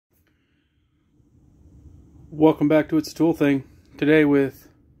Welcome back to It's a Tool Thing. Today with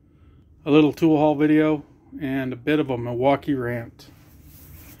a little tool haul video and a bit of a Milwaukee rant.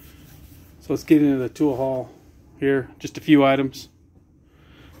 So let's get into the tool haul here. Just a few items.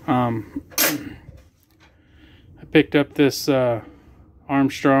 I picked up this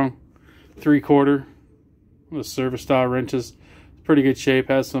Armstrong 3/4 with service style wrenches. Pretty good shape.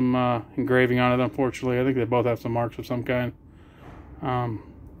 Has some engraving on it, unfortunately. I think they both have some marks of some kind.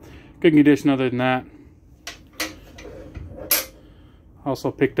 Good condition other than that.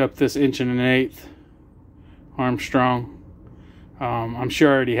 Also picked up this 1 1/8" Armstrong. I'm sure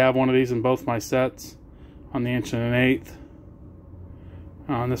I already have one of these in both my sets on the 1 1/8".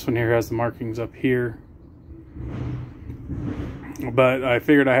 This one here has the markings up here. But I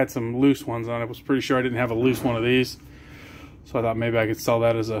figured I had some loose ones on it. I was pretty sure I didn't have a loose one of these. So I thought maybe I could sell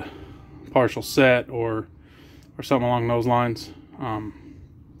that as a partial set or something along those lines.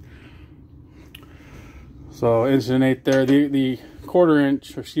 So 1 1/8" there. The 1/4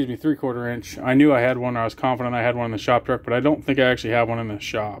 inch, or excuse me, 3/4 inch. I knew I had one. I was confident I had one in the shop truck, but I don't think I actually have one in the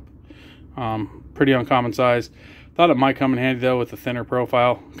shop. Pretty uncommon size. Thought it might come in handy though with a thinner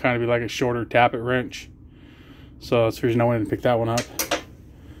profile, kind of be like a shorter tappet wrench. So that's the reason I wanted to pick that one up.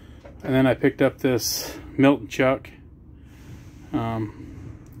 And then I picked up this Milton chuck.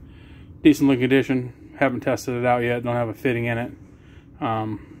 Decent looking condition. Haven't tested it out yet. Don't have a fitting in it.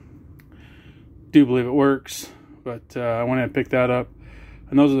 Do believe it works, but I went ahead and picked that up.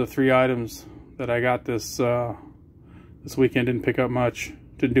 And those are the 3 items that I got this weekend. Didn't pick up much.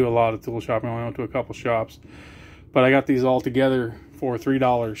 Didn't do a lot of tool shopping. I only went to a couple shops. But I got these all together for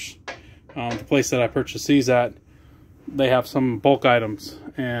 $3. The place that I purchased these at, they have some bulk items,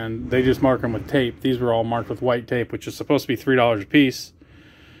 and they just mark them with tape. These were all marked with white tape, which is supposed to be $3 a piece.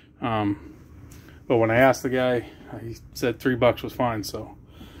 But when I asked the guy, he said $3 was fine. So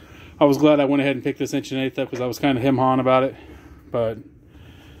I was glad I went ahead and picked this 1 1/8" up, because I was kind of him-hawing about it. But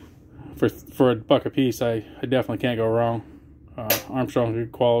for $1 a piece, I definitely can't go wrong. Armstrong's a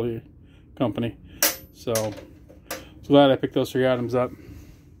good quality company. So I was glad I picked those 3 items up.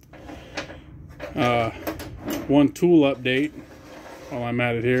 One tool update while I'm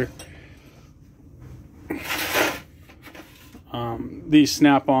at it here. These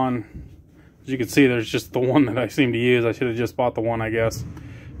snap-on, as you can see, there's just the one that I seem to use. I should have just bought the one, I guess,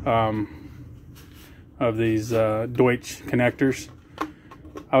 of these Deutsch connectors.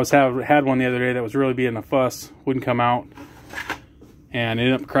 Had one the other day that was really being a fuss, wouldn't come out, and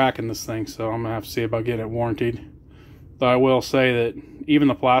ended up cracking this thing. So I'm gonna have to see about getting it warrantied. Though I will say that even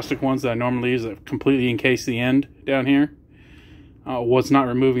the plastic ones that I normally use that completely encase the end down here was not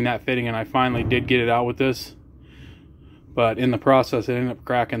removing that fitting, and I finally did get it out with this. But in the process, it ended up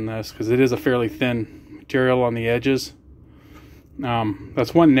cracking this because it is a fairly thin material on the edges.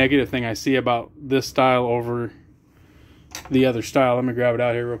 That's one negative thing I see about this style over the other style. Let me grab it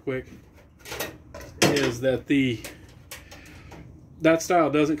out here real quick. Is that that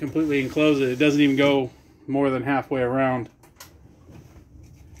style doesn't completely enclose it. It doesn't even go more than halfway around,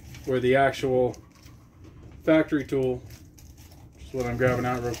 where the actual factory tool, which is what I'm grabbing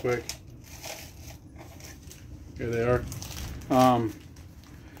out real quick. Here they are.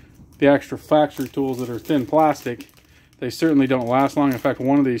 The extra factory tools that are thin plastic, they certainly don't last long. In fact,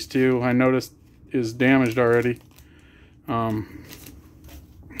 one of these 2 I noticed is damaged already.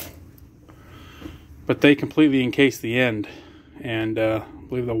 But they completely encase the end, and I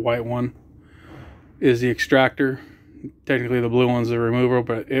believe the white one is the extractor. Technically the blue one's the remover,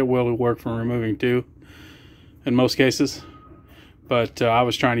 but it will work for removing too in most cases. But I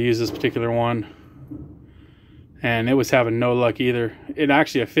was trying to use this particular one, and it was having no luck either. It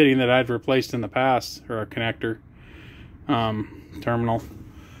actually a fitting that I'd replaced in the past, or a connector terminal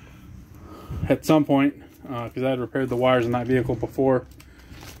at some point, because I had repaired the wires in that vehicle before.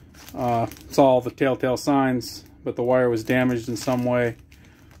 Saw all the telltale signs, but the wire was damaged in some way,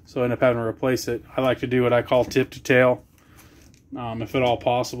 so I ended up having to replace it. I like to do what I call tip to tail, if at all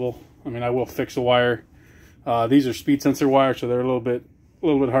possible. I mean, I will fix a wire. These are speed sensor wires, so they're a little bit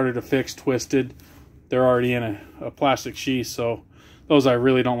harder to fix, twisted. They're already in a plastic sheath, so those I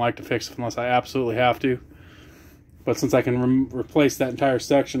really don't like to fix unless I absolutely have to. But since I can replace that entire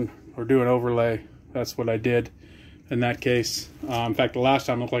section or do an overlay, that's what I did in that case. In fact, the last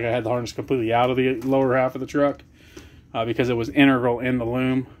time it looked like I had the harness completely out of the lower half of the truck, because it was integral in the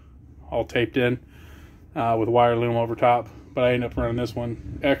loom, all taped in with wire loom over top. But I ended up running this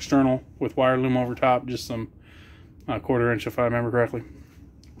one external with wire loom over top, just some 1/4 inch if I remember correctly.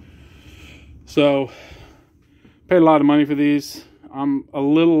 So paid a lot of money for these. I'm a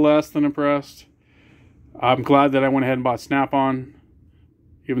little less than impressed. I'm glad that I went ahead and bought snap-on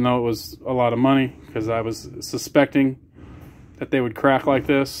even though it was a lot of money, because I was suspecting that they would crack like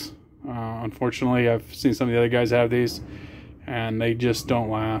this. Unfortunately, I've seen some of the other guys have these, and they just don't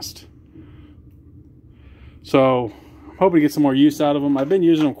last. So I'm hoping to get some more use out of them. I've been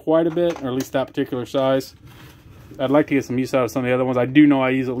using them quite a bit, or at least that particular size. I'd like to get some use out of some of the other ones. I do know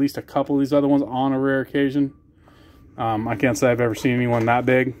I use at least a couple of these other ones on a rare occasion. I can't say I've ever seen anyone that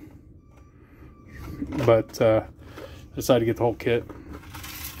big, but I decided to get the whole kit.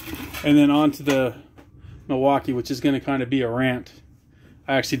 And then on to the Milwaukee, which is going to kind of be a rant.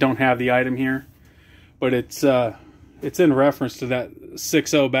 I actually don't have the item here, but it's in reference to that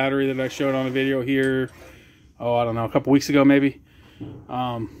 6.0 battery that I showed on a video here, oh, I don't know, a couple weeks ago maybe,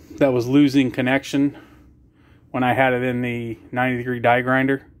 that was losing connection when I had it in the 90-degree die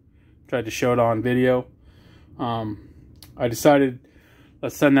grinder. Tried to show it on video. I decided,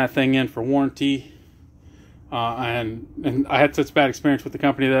 let's send that thing in for warranty. And I had such bad experience with the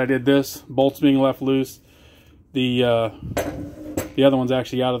company that I did this. Bolts being left loose. The other one's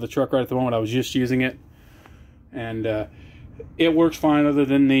actually out of the truck right at the moment. I was just using it. And it works fine, other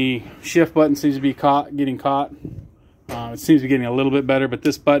than the shift button seems to be getting caught. It seems to be getting a little bit better, but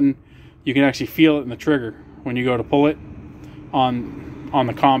this button, you can actually feel it in the trigger when you go to pull it on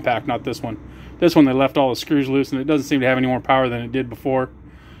the compact, not this one. This one, they left all the screws loose, and it doesn't seem to have any more power than it did before.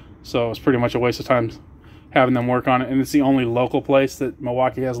 So it's pretty much a waste of time having them work on it. And it's the only local place that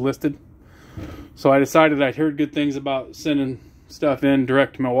Milwaukee has listed. So I decided, I'd heard good things about sending stuff in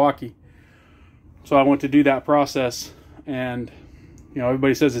direct to Milwaukee. So I went to do that process, and you know,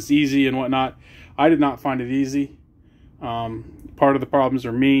 everybody says it's easy and whatnot. I did not find it easy. Part of the problems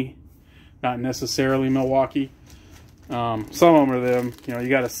are me, not necessarily Milwaukee. Some of them are them. You know, you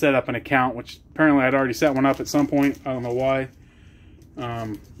got to set up an account, which apparently I'd already set one up at some point. I don't know why.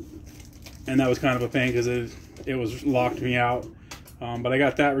 And that was kind of a pain because it was locked me out. But I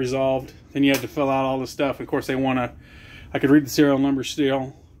got that resolved. Then you had to fill out all the stuff. Of course, they want I could read the serial number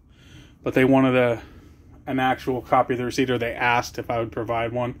still, but they wanted an actual copy of the receipt, or they asked if I would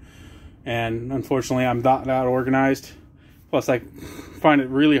provide one. And unfortunately, I'm not that organized. Plus, I find it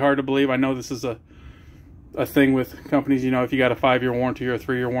really hard to believe. I know this is a thing with companies. You know, if you got a 5-year warranty or a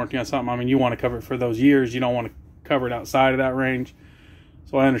 3-year warranty on something, I mean, you want to cover it for those years. You don't want to cover it outside of that range.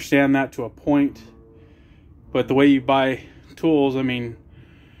 So I understand that to a point. But the way you buy tools, I mean,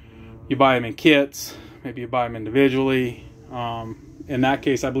 you buy them in kits. Maybe you buy them individually. In that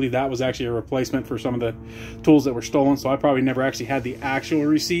case, I believe that was actually a replacement for some of the tools that were stolen. So I probably never actually had the actual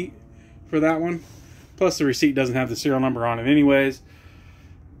receipt for that one. Plus, the receipt doesn't have the serial number on it anyways.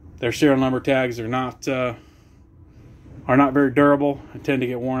 Their serial number tags are not very durable and tend to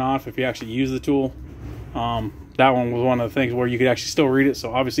get worn off if you actually use the tool. That one was one of the things where you could actually still read it,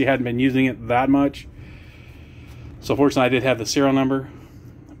 so obviously hadn't been using it that much. So fortunately, I did have the serial number,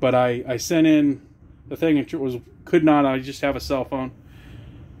 but I sent in the thing. It was I just have a cell phone.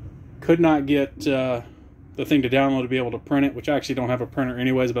 Could not get the thing to download to be able to print it, which I actually don't have a printer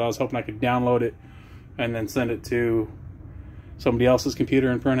anyways, but I was hoping I could download it and then send it to somebody else's computer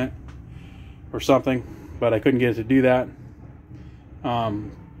and print it or something, but I couldn't get it to do that.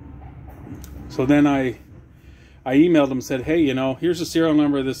 So then I emailed them and said, hey, you know, here's the serial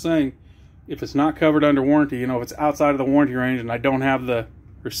number of this thing. If it's not covered under warranty, you know, if it's outside of the warranty range and I don't have the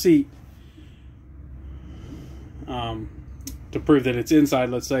receipt to prove that it's inside,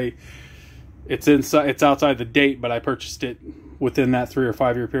 let's say it's outside the date, but I purchased it within that 3 or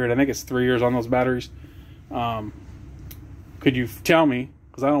 5 year period. I think it's 3 years on those batteries. Could you tell me,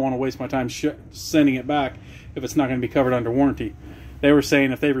 because I don't want to waste my time sending it back if it's not going to be covered under warranty. They were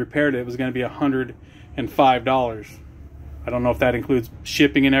saying if they repaired it, it was going to be $105. I don't know if that includes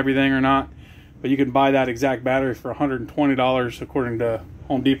shipping and everything or not, but you can buy that exact battery for $120 according to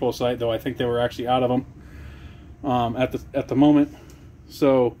Home Depot site, though I think they were actually out of them at the moment.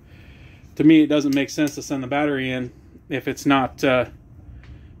 So to me, it doesn't make sense to send the battery in if it's not going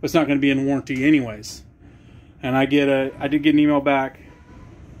to be in warranty anyways. And I did get an email back,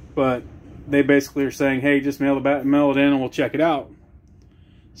 but they basically are saying, hey, just mail it in and we'll check it out.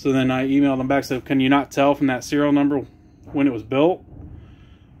 So then I emailed them back and said, can you not tell from that serial number when it was built?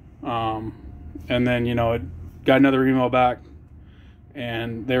 And then, you know, it got another email back,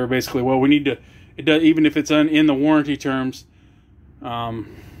 and they were basically, well, we need to, even if it's in the warranty terms, you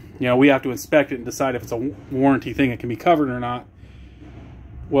know, we have to inspect it and decide if it's a warranty thing that can be covered or not.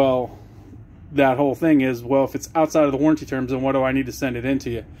 Well, that whole thing is, well, if it's outside of the warranty terms, then what do I need to send it in to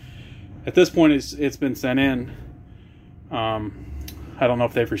you? At this point, it's been sent in. I don't know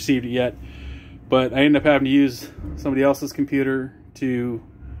if they've received it yet, but I ended up having to use somebody else's computer to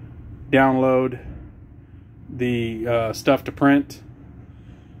download the stuff to print.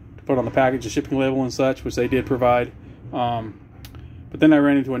 put on the package, a shipping label and such, which they did provide. But then I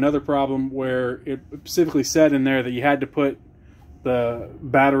ran into another problem where it specifically said in there that you had to put the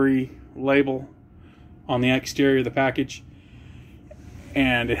battery label on the exterior of the package,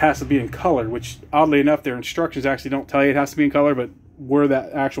 and it has to be in color, which oddly enough their instructions actually don't tell you it has to be in color, but where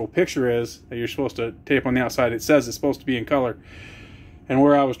that actual picture is that you're supposed to tape on the outside, it says it's supposed to be in color. And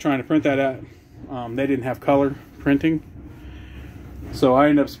where I was trying to print that at, they didn't have color printing, so I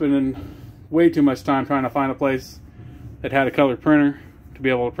ended up spending way too much time trying to find a place that had a color printer to be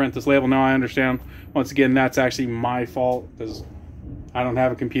able to print this label. Now I understand, once again, that's actually my fault, because I don't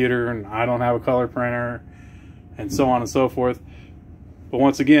have a computer and I don't have a color printer and so on and so forth. But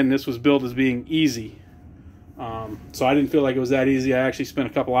once again, this was billed as being easy, so I didn't feel like it was that easy. I actually spent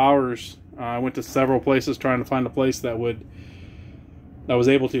a couple hours. I went to several places trying to find a place that was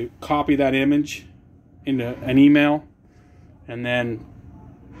able to copy that image into an email, and then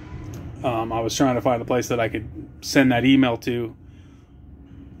I was trying to find a place that I could send that email to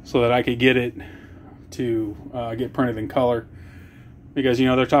so that I could get it to get printed in color, because, you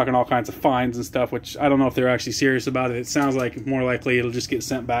know, they're talking all kinds of fines and stuff, which I don't know if they're actually serious about it. It sounds like more likely it'll just get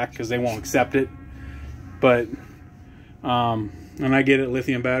sent back because they won't accept it. But and I get it,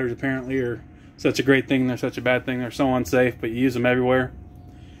 lithium batteries apparently are such a great thing, they're such a bad thing, they're so unsafe, but you use them everywhere.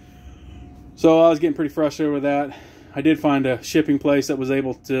 So I was getting pretty frustrated with that. I did find a shipping place that was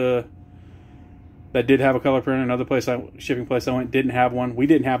able to, that did have a color printer. Another place, shipping place I went, didn't have one. We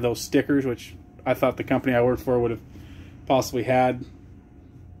didn't have those stickers, which I thought the company I worked for would have possibly had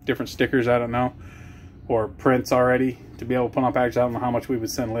different stickers, I don't know, or prints already to be able to put on packages. I don't know how much we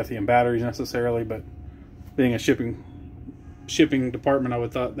would send lithium batteries necessarily, but being a shipping department, I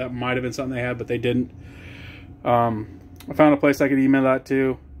would thought that might have been something they had, but they didn't. I found a place I could email that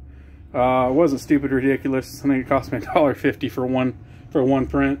to. It wasn't stupid ridiculous. I think it cost me $1.50 for one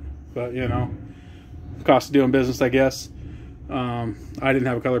print, but you know, cost of doing business, I guess. I didn't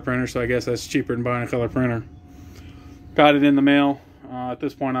have a color printer, so I guess that's cheaper than buying a color printer. Got it in the mail. At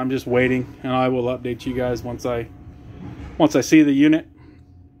this point, I'm just waiting, and I will update you guys once I see the unit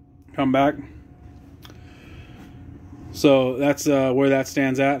come back. So that's where that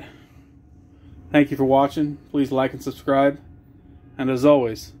stands at. Thank you for watching. Please like and subscribe, and as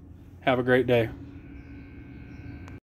always, have a great day.